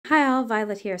all,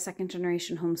 Violet here, second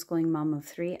generation homeschooling mom of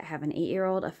 3. I have an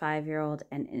 8-year-old, a 5-year-old,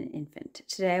 and an infant.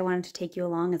 Today I wanted to take you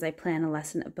along as I plan a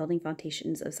lesson of Building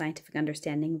Foundations of Scientific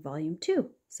Understanding, Volume 2.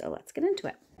 So let's get into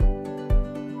it.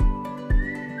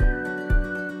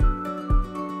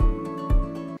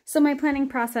 So my planning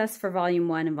process for Volume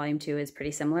 1 and Volume 2 is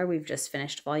pretty similar. We've just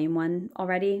finished Volume 1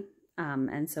 already,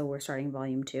 and so we're starting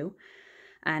Volume 2.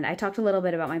 And I talked a little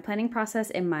bit about my planning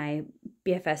process in my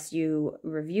BFSU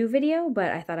review video,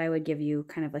 but I thought I would give you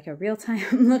kind of like a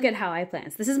real-time look at how I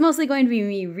plan. So this is mostly going to be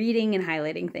me reading and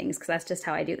highlighting things because that's just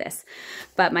how I do this.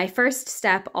 But my first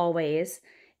step always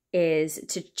is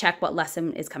to check what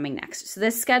lesson is coming next. So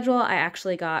this schedule I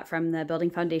actually got from the Building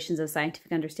Foundations of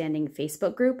Scientific Understanding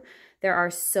Facebook group. There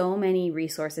are so many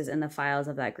resources in the files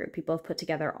of that group. People have put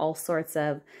together all sorts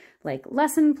of like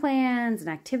lesson plans and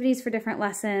activities for different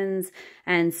lessons.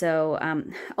 And so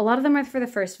a lot of them are for the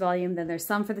first volume, then there's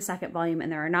some for the second volume,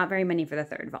 and there are not very many for the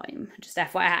third volume, just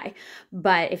FYI.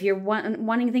 But if you're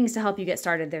wanting things to help you get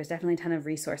started, there's definitely a ton of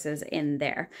resources in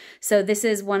there. So this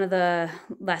is one of the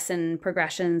lesson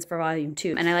progressions for Volume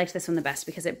 2. And I liked this one the best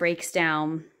because it breaks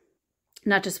down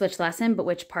not just which lesson, but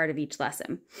which part of each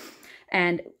lesson.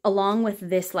 And along with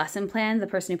this lesson plan, the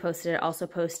person who posted it also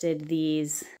posted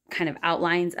these kind of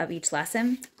outlines of each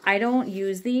lesson. I don't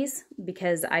use these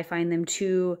because I find them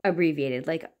too abbreviated.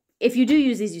 Like if you do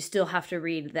use these, you still have to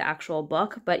read the actual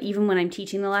book. But even when I'm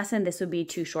teaching the lesson, this would be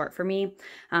too short for me.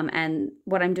 And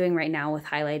what I'm doing right now with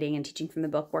highlighting and teaching from the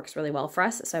book works really well for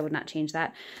us. So I would not change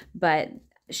that. But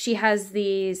she has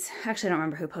these, actually I don't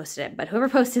remember who posted it, but whoever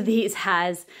posted these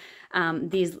has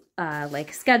these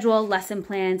like schedule, lesson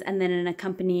plans, and then an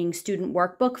accompanying student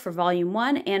workbook for Volume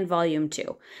 1 and Volume 2.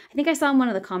 I think I saw in one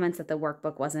of the comments that the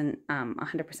workbook wasn't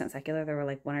 100% secular. There were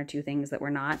like 1 or 2 things that were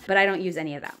not, but I don't use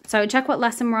any of that. So I would check what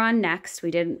lesson we're on next.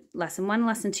 We did Lesson 1,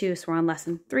 Lesson 2, so we're on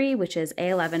Lesson 3, which is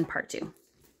A11 Part 2.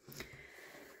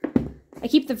 I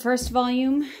keep the first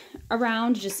volume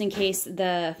around just in case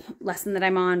the lesson that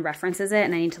I'm on references it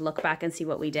and I need to look back and see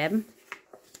what we did.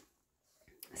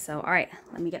 So, all right,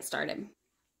 let me get started.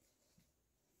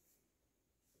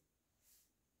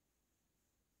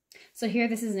 So here,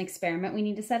 this is an experiment we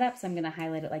need to set up. So I'm going to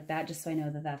highlight it like that just so I know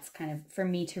that that's kind of for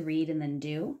me to read and then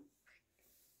do.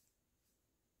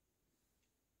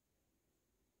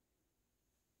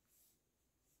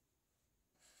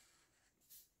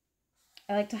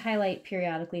 I like to highlight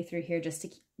periodically through here just to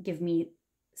give me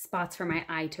spots for my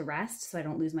eye to rest so I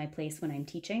don't lose my place when I'm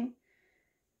teaching.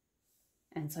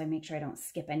 And so I make sure I don't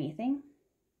skip anything.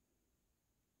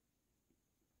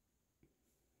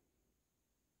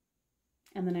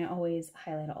 And then I always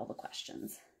highlight all the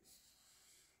questions.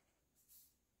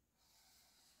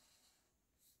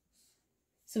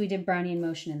 So we did Brownian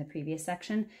motion in the previous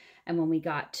section. And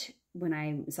when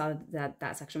I saw that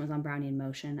that section was on Brownian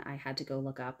motion, I had to go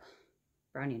look up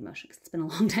Brownian motion because it's been a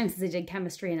long time since I did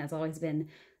chemistry and that's always been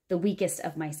the weakest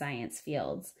of my science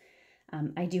fields.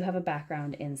 I do have a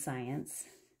background in science,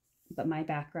 but my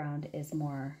background is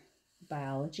more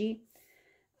biology.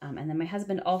 And then my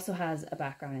husband also has a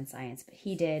background in science, but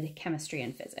he did chemistry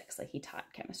and physics, like he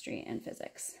taught chemistry and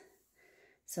physics.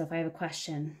 So if I have a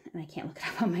question and I can't look it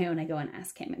up on my own, I go and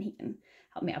ask him and he can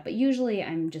help me out. But usually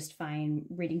I'm just fine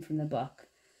reading from the book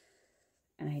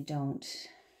and I don't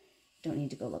need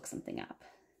to go look something up.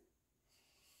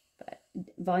 But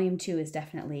Volume 2 is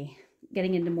definitely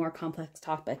getting into more complex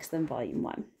topics than Volume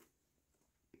 1.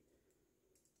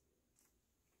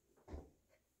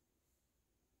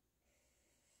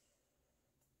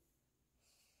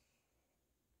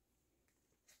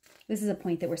 This is a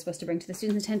point that we're supposed to bring to the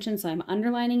student's attention, so I'm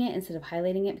underlining it instead of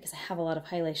highlighting it because I have a lot of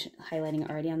highlighting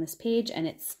already on this page, and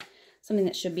it's something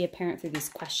that should be apparent through this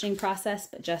questioning process,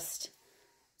 but just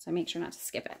so I make sure not to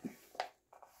skip it.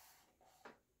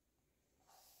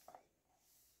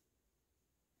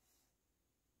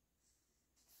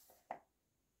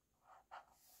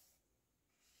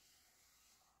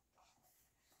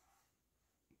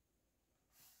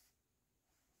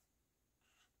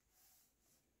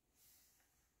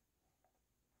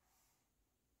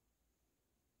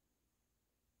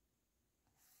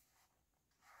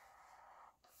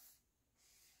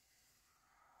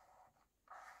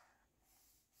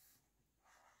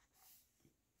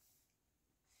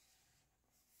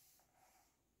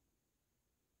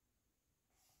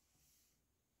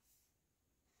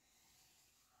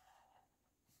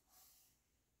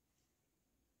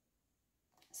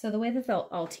 So the way that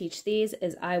I'll teach these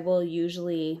is I will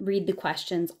usually read the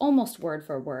questions almost word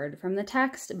for word from the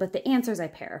text, but the answers I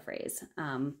paraphrase,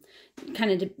 kind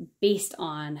of based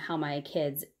on how my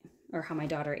kids or how my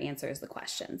daughter answers the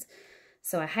questions.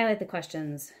 So I highlight the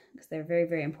questions because they're very,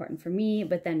 very important for me.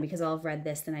 But then because I'll have read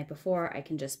this the night before, I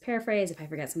can just paraphrase. If I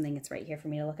forget something, it's right here for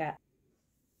me to look at.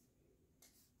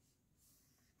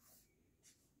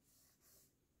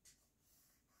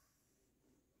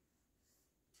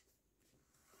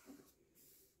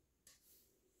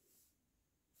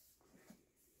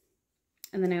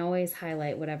 And then I always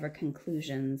highlight whatever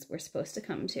conclusions we're supposed to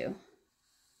come to.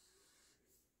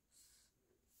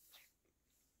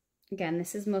 Again,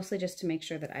 this is mostly just to make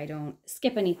sure that I don't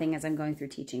skip anything as I'm going through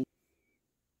teaching.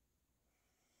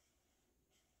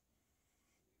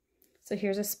 So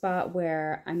here's a spot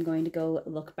where I'm going to go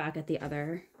look back at the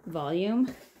other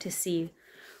volume to see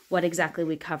what exactly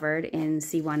we covered in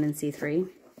C1 and C3.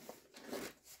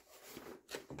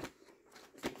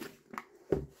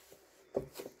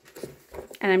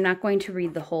 And I'm not going to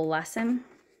read the whole lesson.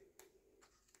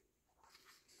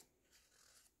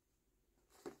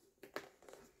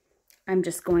 I'm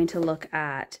just going to look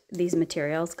at these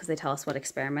materials because they tell us what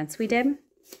experiments we did.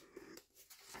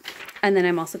 And then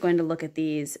I'm also going to look at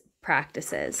these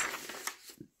practices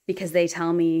because they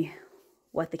tell me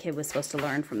what the kid was supposed to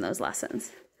learn from those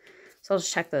lessons. So I'll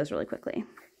just check those really quickly.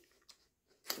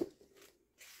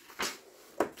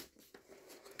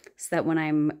 So that when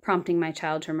I'm prompting my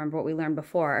child to remember what we learned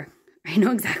before, I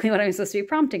know exactly what I'm supposed to be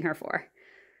prompting her for.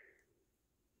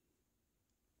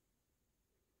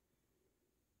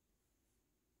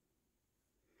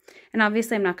 And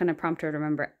obviously I'm not going to prompt her to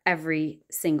remember every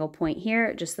single point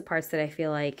here, just the parts that I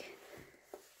feel like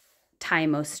tie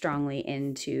most strongly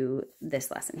into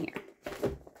this lesson here.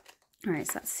 All right,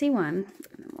 so that's C1, and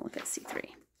then we'll look at C3.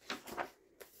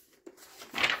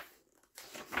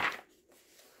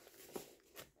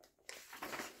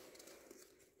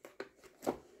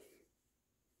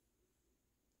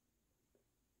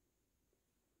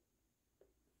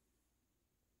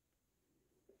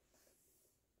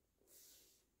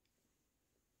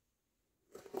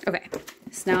 Okay,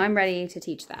 so now I'm ready to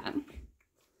teach that.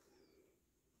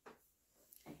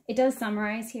 It does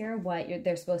summarize here what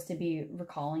they're supposed to be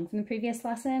recalling from the previous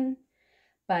lesson,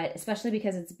 but especially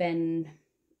because it's been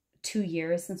 2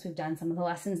 years since we've done some of the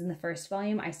lessons in the first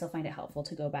volume, I still find it helpful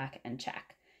to go back and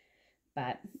check.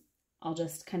 But I'll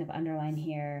just kind of underline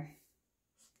here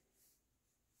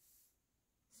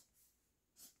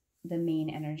the main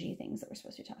energy things that we're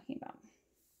supposed to be talking about.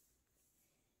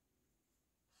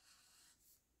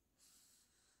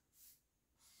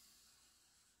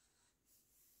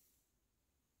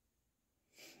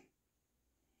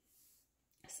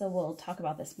 So we'll talk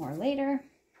about this more later.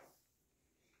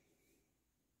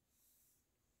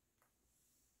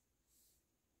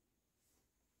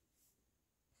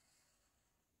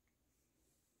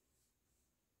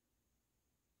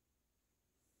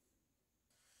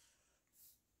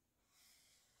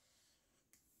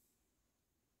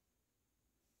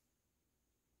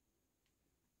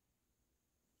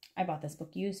 I bought this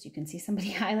book used. You can see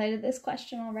somebody highlighted this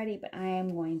question already, but I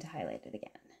am going to highlight it again.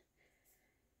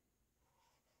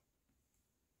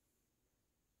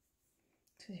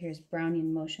 So here's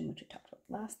Brownian motion, which we talked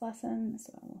about last lesson.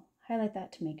 So I will highlight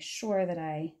that to make sure that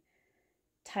I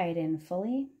tie it in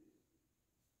fully.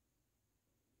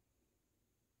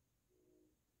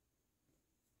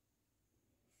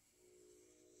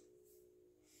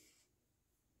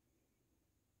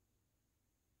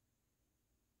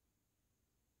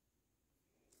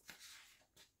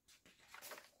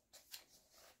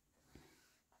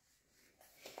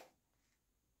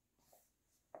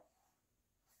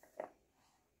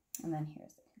 And then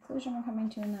here's the conclusion we're coming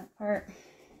to in that part.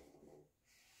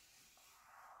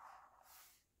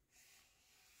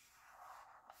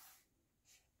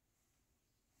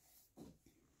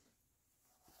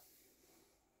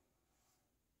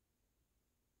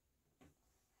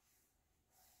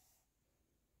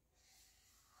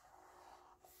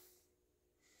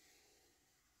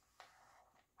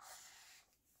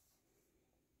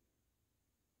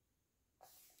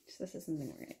 So this is something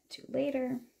we're going to get to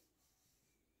later.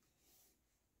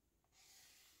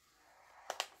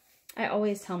 I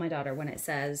always tell my daughter when it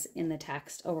says in the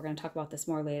text, oh, we're going to talk about this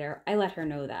more later, I let her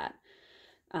know that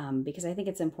because I think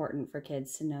it's important for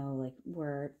kids to know, like,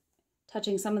 we're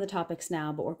touching some of the topics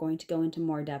now, but we're going to go into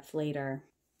more depth later.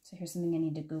 So here's something I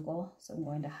need to Google. So I'm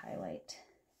going to highlight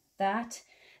that.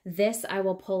 This I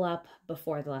will pull up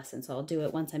before the lesson. So I'll do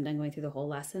it once I'm done going through the whole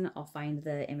lesson. I'll find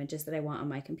the images that I want on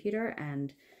my computer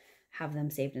and have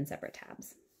them saved in separate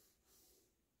tabs.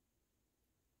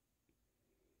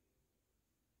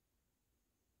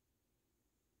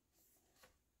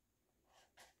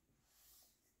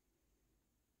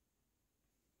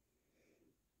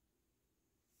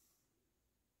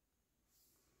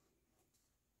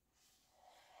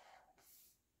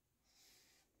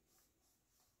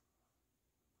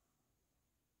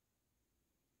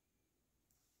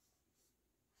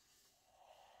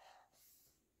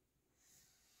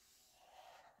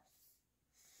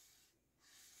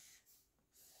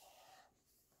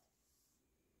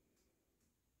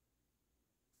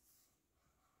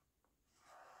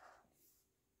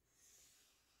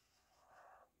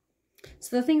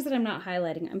 So the things that I'm not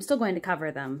highlighting, I'm still going to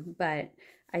cover them, but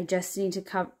I just need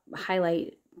to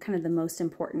highlight kind of the most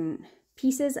important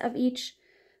pieces of each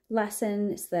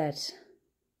lesson so that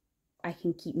I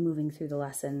can keep moving through the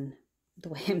lesson the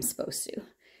way I'm supposed to,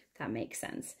 if that makes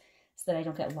sense, so that I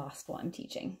don't get lost while I'm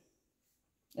teaching.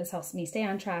 This helps me stay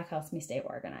on track, helps me stay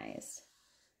organized.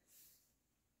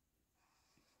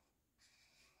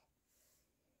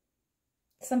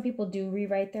 Some people do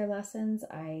rewrite their lessons.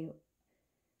 I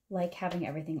like having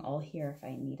everything all here if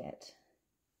I need it.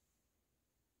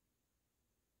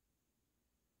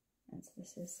 And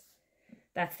so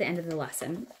that's the end of the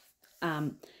lesson.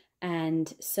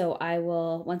 And so I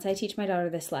will, once I teach my daughter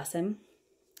this lesson,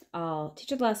 I'll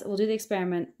teach her the lesson, we'll do the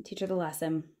experiment, teach her the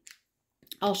lesson.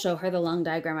 I'll show her the long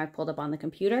diagram I pulled up on the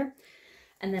computer.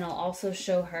 And then I'll also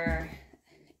show her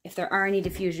if there are any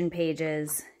diffusion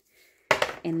pages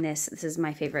in this. This is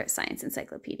my favorite science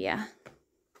encyclopedia.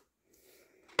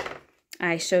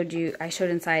 I showed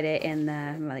inside it in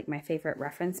the my favorite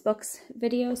reference books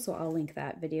video, so I'll link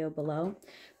that video below.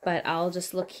 But I'll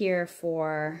just look here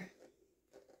for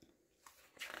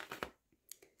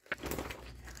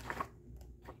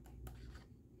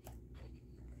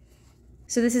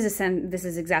this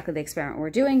is exactly the experiment we're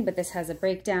doing, but this has a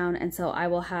breakdown, and so I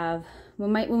will have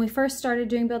when we first started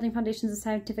doing Building Foundations of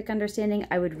Scientific Understanding,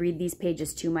 I would read these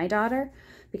pages to my daughter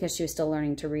because she was still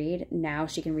learning to read. Now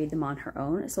she can read them on her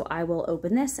own. So I will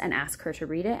open this and ask her to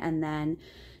read it, and then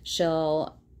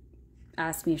she'll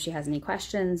ask me if she has any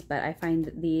questions, but I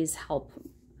find these help.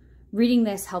 Reading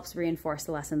this helps reinforce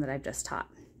the lesson that I've just taught.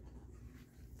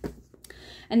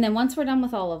 And then once we're done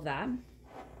with all of that,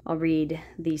 I'll read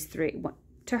these three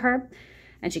to her,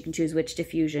 and she can choose which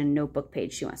diffusion notebook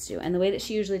page she wants to do. And the way that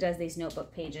she usually does these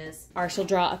notebook pages are she'll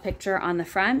draw a picture on the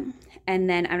front, and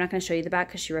then I'm not going to show you the back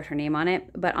because she wrote her name on it,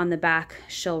 but on the back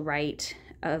she'll write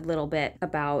a little bit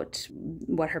about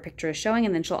what her picture is showing,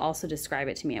 and then she'll also describe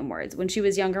it to me in words. When she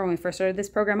was younger, when we first started this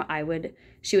program,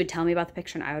 she would tell me about the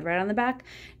picture and I would write on the back.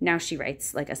 Now she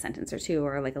writes like a sentence or two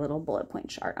or like a little bullet point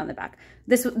chart on the back.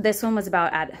 This one was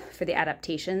about for the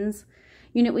adaptations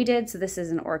unit we did. So this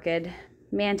is an orchid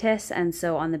mantis, and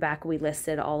so on the back she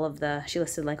listed all of the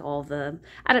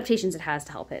adaptations it has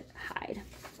to help it hide.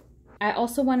 I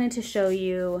also wanted to show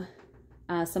you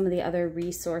some of the other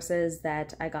resources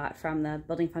that I got from the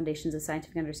Building Foundations of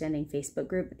Scientific Understanding Facebook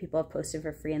group that people have posted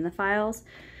for free in the files.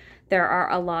 There are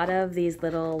a lot of these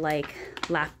little like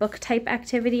lap book type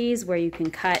activities where you can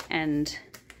cut and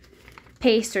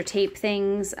paste or tape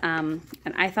things, and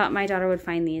I thought my daughter would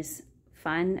find these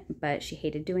fun, but she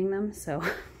hated doing them, so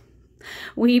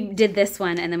we did this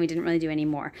one and then we didn't really do any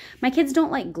more. My kids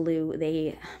don't like glue.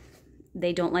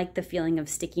 They don't like the feeling of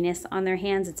stickiness on their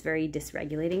hands. It's very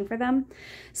dysregulating for them.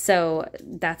 So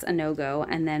that's a no-go.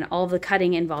 And then all the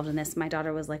cutting involved in this, my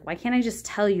daughter was like, why can't I just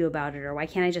tell you about it? Or why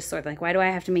can't I just sort, like, why do I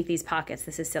have to make these pockets?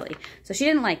 This is silly. So she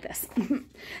didn't like this.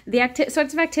 The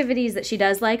sorts of activities that she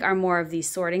does like are more of these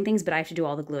sorting things, but I have to do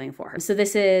all the gluing for her. So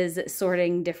this is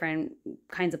sorting different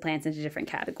kinds of plants into different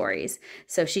categories.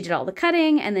 So she did all the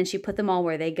cutting, and then she put them all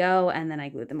where they go, and then I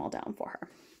glued them all down for her.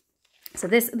 So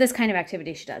this kind of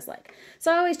activity she does like.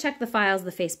 So I always check the files,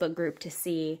 the Facebook group, to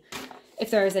see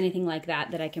if there is anything like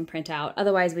that I can print out.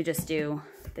 Otherwise, we just do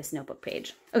this notebook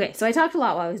page. Okay, so I talked a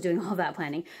lot while I was doing all that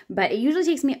planning, but it usually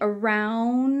takes me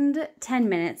around 10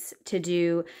 minutes to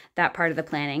do that part of the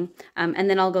planning. And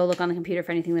then I'll go look on the computer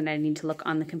for anything that I need to look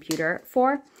on the computer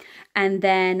for. And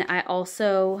then I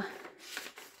also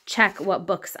check what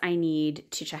books I need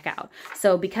to check out.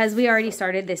 So because we already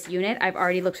started this unit, I've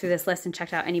already looked through this list and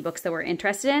checked out any books that we're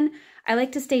interested in. I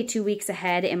like to stay 2 weeks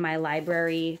ahead in my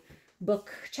library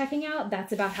book checking out.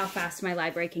 That's about how fast my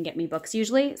library can get me books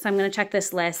usually. So I'm going to check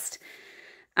this list.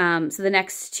 So the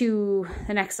next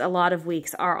a lot of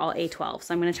weeks are all A12.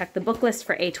 So I'm going to check the book list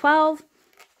for A12,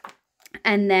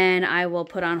 and then I will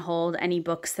put on hold any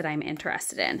books that I'm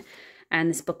interested in. And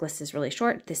this book list is really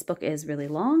short. This book is really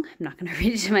long. I'm not going to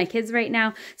read it to my kids right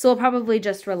now. So we'll probably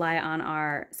just rely on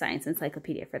our science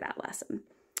encyclopedia for that lesson.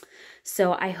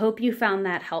 So I hope you found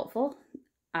that helpful.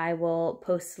 I will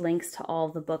post links to all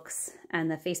the books and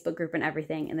the Facebook group and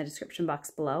everything in the description box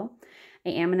below. I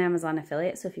am an Amazon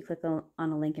affiliate, so if you click on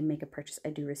a link and make a purchase, I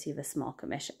do receive a small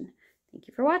commission. Thank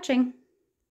you for watching.